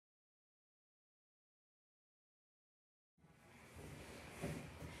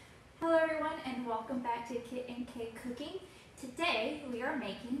Hello everyone and welcome back to Kit and Kay Cooking. Today we are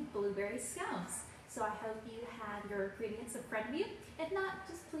making blueberry scones. So I hope you have your ingredients in front of you. If not,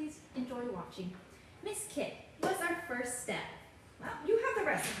 just please enjoy watching. Miss Kit, what's our first step? Well, you have the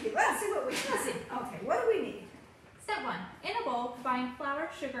recipe. Let's see what we can see. Okay, what do we need? Step 1. In a bowl, combine flour,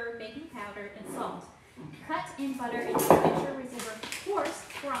 sugar, baking powder, and salt. Cut in butter into a mixture reservoir coarse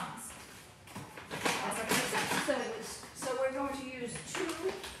crumbs. That's our first step. So we're going to use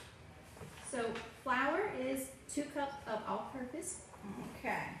So flour is 2 cups of all-purpose.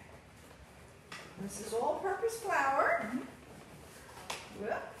 Okay. This is all-purpose flour.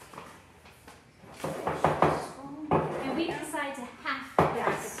 Whoop. And we decide to half the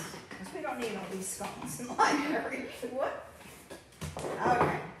recipe. Because we don't need all these scones in the library. What?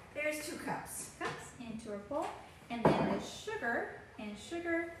 Okay. There's 2 cups. Into a bowl, and then the sugar,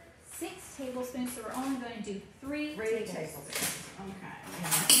 6 tablespoons, so we're only going to do 3 tablespoons. Okay.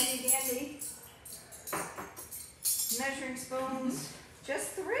 Handy dandy measuring spoons.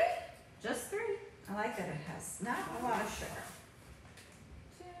 Just 3? Just 3. I like that it has not a lot of sugar.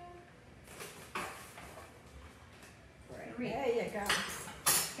 3. There you go.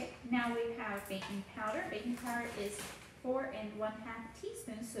 Okay, now we have baking powder. Baking powder is 4 1/2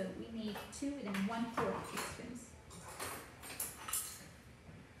 teaspoons, so we need 2 1/4 teaspoons.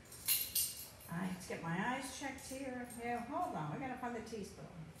 I have to get my eyes checked here. Yeah, hold on. We gotta find the teaspoon.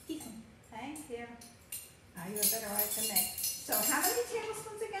 Teaspoon. Thank you. Now you have better eyes than me. So how many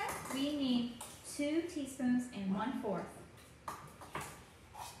tablespoons again? We need 2 teaspoons and 1/4.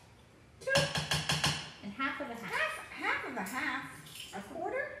 2. And half of a half. Half of a half. A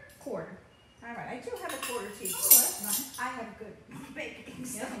quarter? Quarter. All right. I do have a quarter teaspoon. Oh, that's nice. I have good baking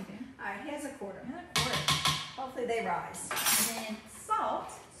stuff. Yeah, okay. All right. Here's a quarter. Another quarter. Hopefully they rise. And then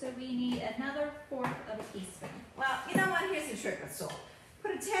salt. So we need another 1/4 of a teaspoon. Well, you know what? Here's the trick with salt.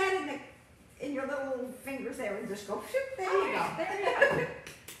 Put a tad in your little fingers there and just go, shoot, there you go. There you go.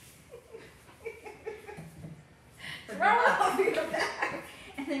 Throw it over your back.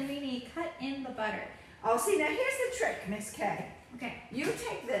 And then we need cut in the butter. Oh, see, now here's the trick, Miss Kay. Okay. You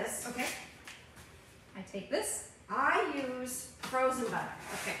take this. Okay. I take this. I use frozen butter.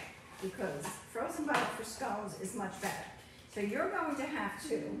 Okay. Because frozen butter for scones is much better. So you're going to have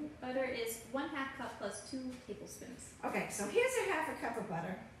to. Butter is 1/2 cup plus 2 tablespoons. Okay, so here's a 1/2 cup of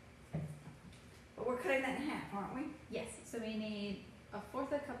butter. But we're cutting that in half, aren't we? Yes. So we need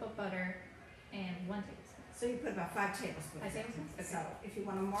 1/4 cup of butter and 1 tablespoon. So you put about 5 tablespoons. 5 tablespoons? Okay. So if you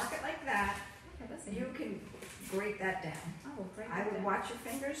want to mark it like that, Okay, that's it. you can grate that down. Oh, great. I would watch your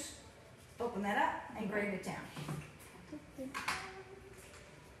fingers, open that up, and grate it down.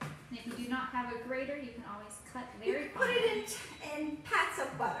 And if you do not have a grater, you can always cut very You can put fine. it in pats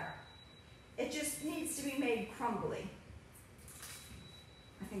of butter. It just needs to be made crumbly.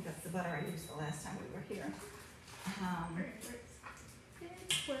 I think that's the butter I used the last time we were here.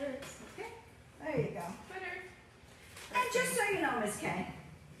 It works. Okay. There you go. Butter. And just so you know, Miss Kay,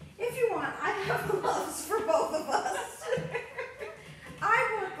 if you want, I have gloves for both of us. I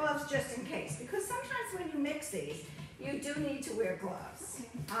wore gloves just in case, because sometimes when you mix these, you do need to wear gloves. Okay.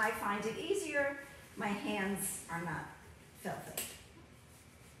 I find it easier. My hands are not filthy.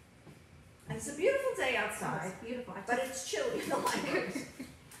 And it's a beautiful day Oh, outside, it's beautiful. but it's chilly in the library.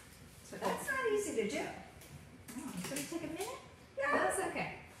 So that's not easy to do. Oh, it's going to take a minute? Yeah, That's okay.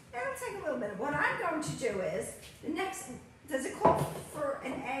 it'll take a little bit. What I'm going to do is, does it call for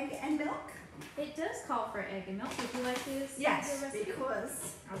an egg and milk? It does call for egg and milk. Would you like to see Yes, the recipe?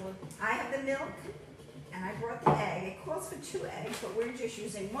 because I will. I have the milk and I brought the egg. It calls for 2 eggs, but we're just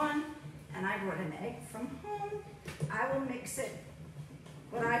using 1, and I brought an egg from home. I will mix it.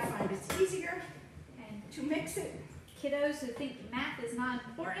 What I find is easier And to mix it. kiddos who think math is not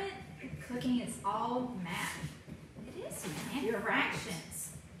important, cooking is all math. It is math. And You're right.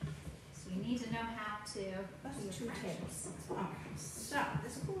 fractions. So you need to know how to do That's 2 fractions. tablespoons. Okay, so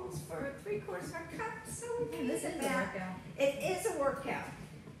this calls for 3/4 of a cup, so we Yeah, can this use is a that. workout. It is a workout.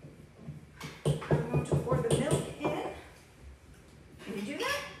 I'm going to pour the milk in. Can you do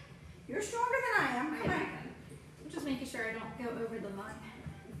that? You're stronger than I am. Come on. I'm just making sure I don't go over the line.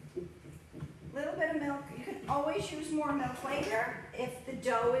 Little bit of milk. You can always use more milk later if the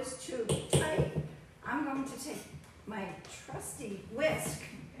dough is too tight. I'm going to take my trusty whisk.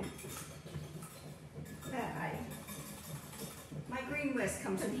 My green whisk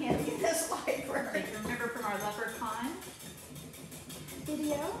comes in handy in this library. Remember from our leprechaun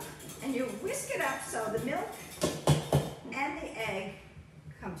video? And you whisk it up so the milk and the egg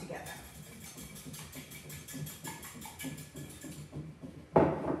come together.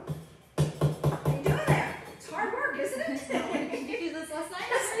 What are you doing there? It's hard work, isn't it? Did you do this last night?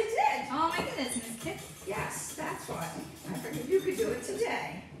 Yes, I did. do it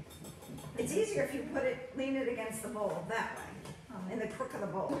today. It's easier if you lean it against the bowl that way, in the crook of the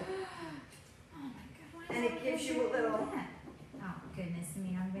bowl. Oh my God. And it gives you a little. Oh goodness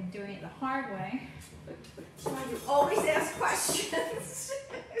me, I've been doing it the hard way. Well, you always ask questions.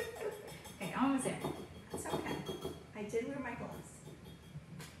 Okay, almost there. That's okay. I did wear my gloves.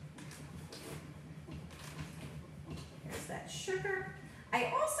 There's that sugar.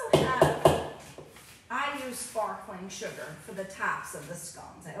 I use sparkling sugar for the tops of the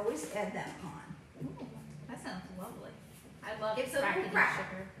scones. I always add them on. Ooh, that sounds lovely. I love It's a little crackety crack.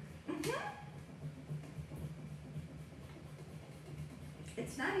 sugar. Mm-hmm.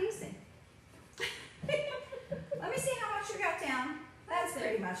 It's not easy. Let me see how much you got down. That's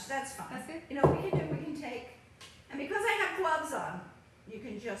pretty much, that's fine. That's good. You know what we can do? We can take, and because I have gloves on, you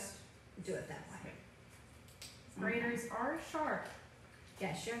can just do it that way. Graters are sharp.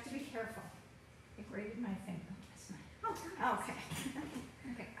 Yes, you have to be careful. I grated my finger. Oh, okay.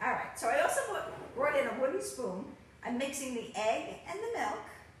 Okay. All right, so I also brought in a wooden spoon. I'm mixing the egg and the milk.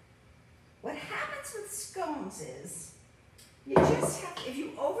 What happens with scones is, you just have, if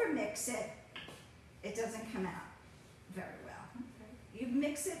you overmix it, it doesn't come out very well. Okay. You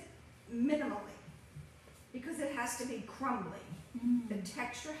mix it minimally because it has to be crumbly. The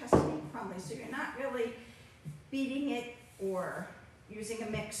texture has to be crumbly, so you're not really beating it or using a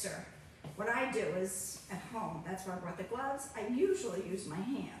mixer. What I do is, at home, that's why I brought the gloves, I usually use my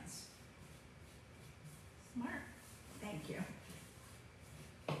hands. Smart. Thank you.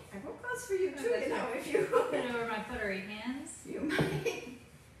 I brought gloves for you too, That's you know, right. if you Put it over my buttery hands. you might.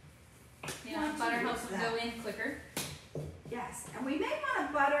 You know, Want to butter use helps them that. go in quicker. Yes, and we may want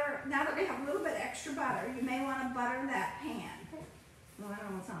to butter, now that we have a little bit extra butter, you may want to butter that pan. Okay. Well, I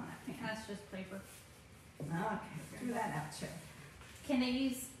don't know what's on that pan. That's just paper. Okay, do that out too. Can they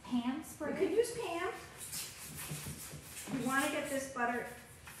use ham You spray? could use Pam. You want to get this butter,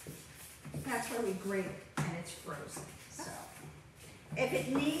 that's why we grate it, and it's frozen. So, if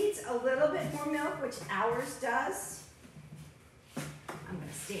it needs a little bit more milk, which ours does, I'm going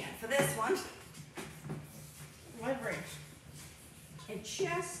to stand for this one. Leverage. It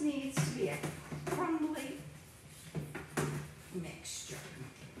just needs to be a crumbly mixture.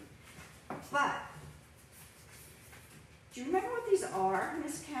 But, do you remember what these are,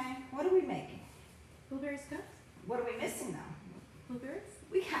 Miss Kay? What are we making? Blueberry scones? What are we missing though? Blueberries?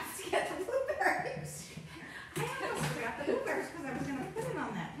 We have to get the blueberries. I almost forgot the blueberries because I was going to put it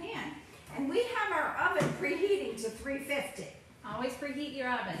on that pan. And we have our oven preheating to 350. Always preheat your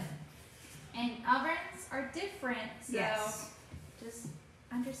oven. And ovens are different, so just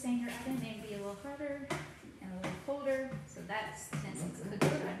understand your oven may be a little harder and a little colder, so that's since it's a A good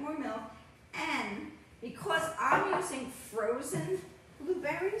little bit time. more milk. And because I'm using frozen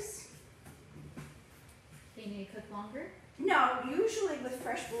blueberries, Do you need to cook longer? no, usually with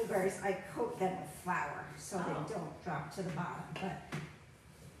fresh blueberries, I coat them with flour so Oh. they don't drop to the bottom. But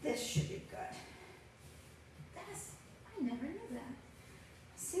this should be good. I never knew that.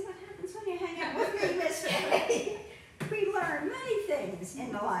 See what happens when you hang out with me, Miss Kay? We learn many things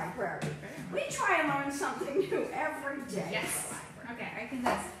in the library. We try and learn something new every day. Yes. Okay, I think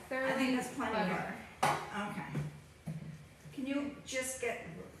that's thoroughly I think that's plenty of butter. Okay. Can you just get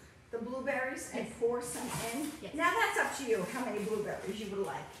the blueberries and Yes. pour some in? Yes. Now that's up to you how many blueberries you would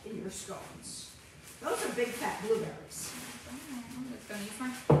like in your scones. Those are big fat blueberries. Alright, I'm just gonna use my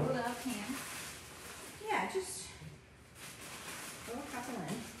fold up hand. Yeah, just throw a couple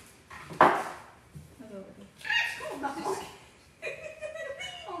in. I'll go with it. Cool, no.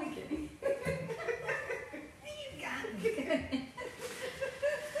 Only kidding. You got it.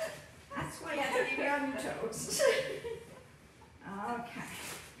 That's why you have to keep on your toes. Okay.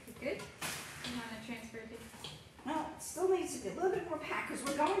 Good? You wanna transfer it to? No, it still needs to be a little bit more packed because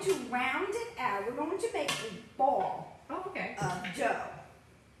we're going to round it out. We're going to make a ball Oh, okay. of dough.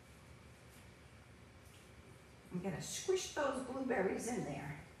 I'm going to squish those blueberries in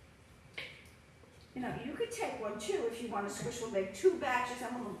there. You know, you could take one too if you want to squish. We'll make 2 batches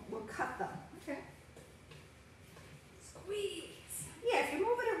and we'll cut them. Okay. Squeeze. Yeah, if you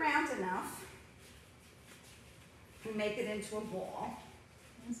move it around enough and make it into a ball.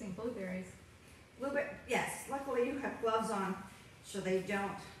 I'm using blueberries. Blueberry, yes, luckily you have gloves on so they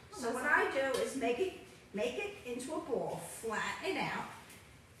don't. Oh, So what I do is make it into a ball, flatten it out.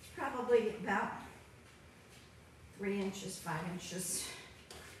 It's probably about 3 inches, 5 inches.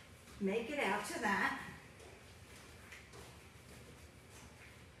 Make it out to that.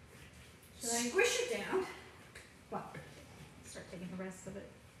 Should I Squish it down. What? start taking the rest of it?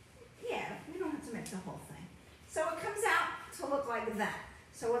 Yeah, we don't have to make the whole thing. So it comes out to look like that.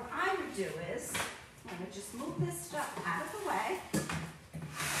 So what I would do is I'm going to just move this stuff out of the way.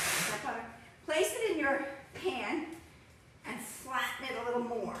 Place it in your pan and flatten it a little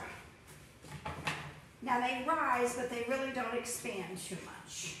more. Now they rise, but they really don't expand too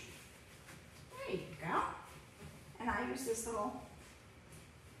much. There you go. And I use this little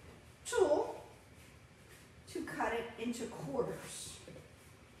tool to cut it into quarters.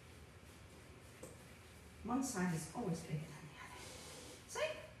 One side is always bigger than the other.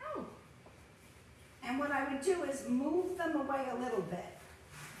 See? Oh. And what I would do is move them away a little bit.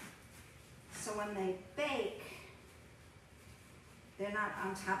 So when they bake, they're not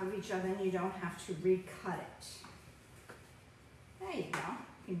on top of each other and you don't have to recut it. There you go.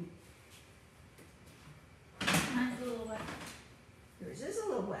 Mine's a little wet. Yours is a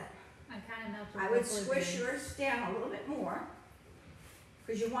little wet. I kind of melted. I would squish yours down a little bit more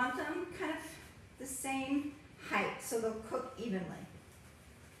because you want them kind of the same height so they'll cook evenly.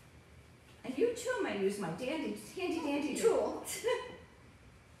 And you too may use my handy dandy tool.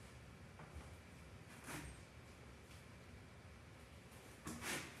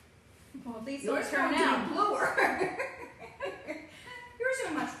 Well, these Yours will turn going to out be bluer. Yours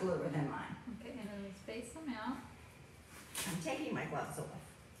are much bluer than mine. Okay, and then we space them out. I'm taking my gloves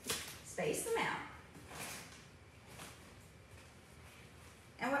off. Space them out.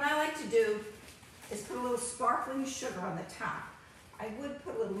 And what I like to do is put a little sparkling sugar on the top. I would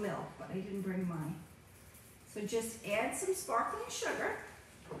put a little milk, but I didn't bring mine. So just add some sparkling sugar.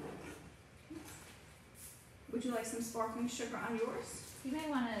 Would you like some sparkling sugar on yours? You may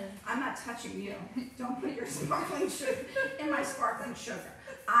want to. I'm not touching you. Don't put your sparkling sugar in my sparkling sugar.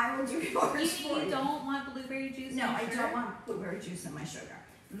 I will do yours for you. You don't want blueberry juice? No, I don't want blueberry juice in my sugar.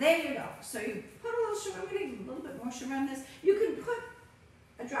 There you go. So you put a little sugar. I'm going to give a little bit more sugar on this. You can put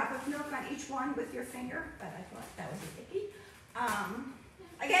a drop of milk on each one with your finger, but I thought that would be icky.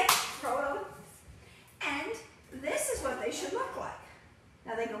 Again, throw it over. And this is what they should look like.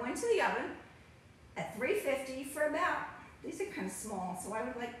 Now they go into the oven at 350 for about, these are kind of small, so I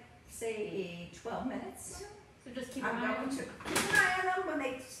would like, say, 12 minutes. So just keep I'm an eye going on to keep an eye on them when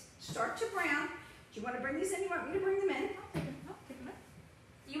they start to brown. Do you want to bring these in? You want me to bring them in? I'll take them up.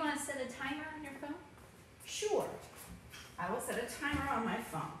 You want to set a timer on your phone? Sure. I will set a timer on my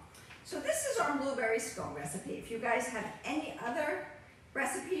phone. So this is our blueberry scone recipe. If you guys have any other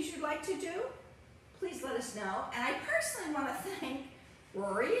recipes you'd like to do, please let us know. And I personally want to thank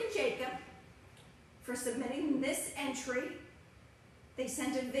Rory and Jacob for submitting this entry. They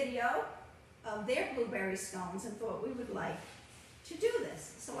sent a video of their blueberry scones and thought we would like to do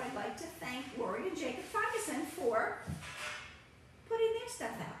this. So I'd like to thank Rory and Jacob Ferguson for putting their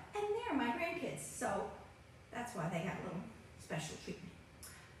stuff out. And they're my grandkids, so that's why they got a little special treatment.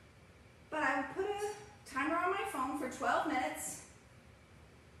 But I will put a timer on my phone for 12 minutes,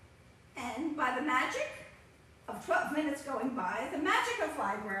 and by the magic of 12 minutes going by, the magic of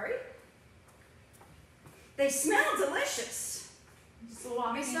library, they smell delicious. Just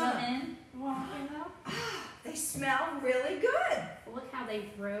walking smell them in. Walking them. They smell really good. Look how they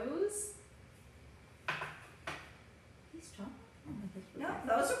rose. These chocolate? No,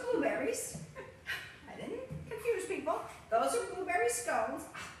 those are blueberries. I didn't confuse people. Those are blueberry scones.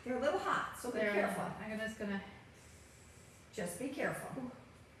 They're a little hot, so be careful. I'm just gonna. Just be careful.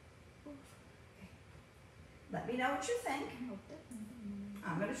 Let me know what you think.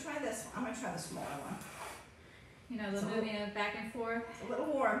 I'm going to try this one. I'm going to try the smaller one. You know, the moving it back and forth. It's a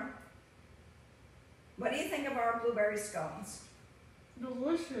little warm. What do you think of our blueberry scones?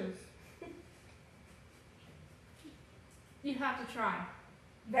 Delicious. You have to try.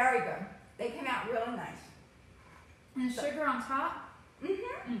 Very good. They came out really nice. And sugar on top?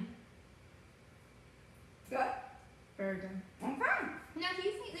 Mm-hmm. Mm. Good. Very good. Okay. Now, do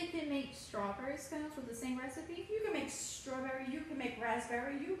you think they could make strawberry scones with the same recipe? You can make strawberry, you can make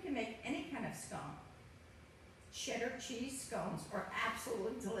raspberry, you can make any kind of scone. Cheddar cheese scones are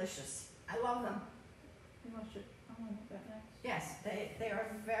absolutely delicious. I love them. I want to make that next. Yes, they are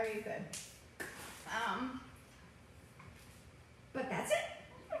very good.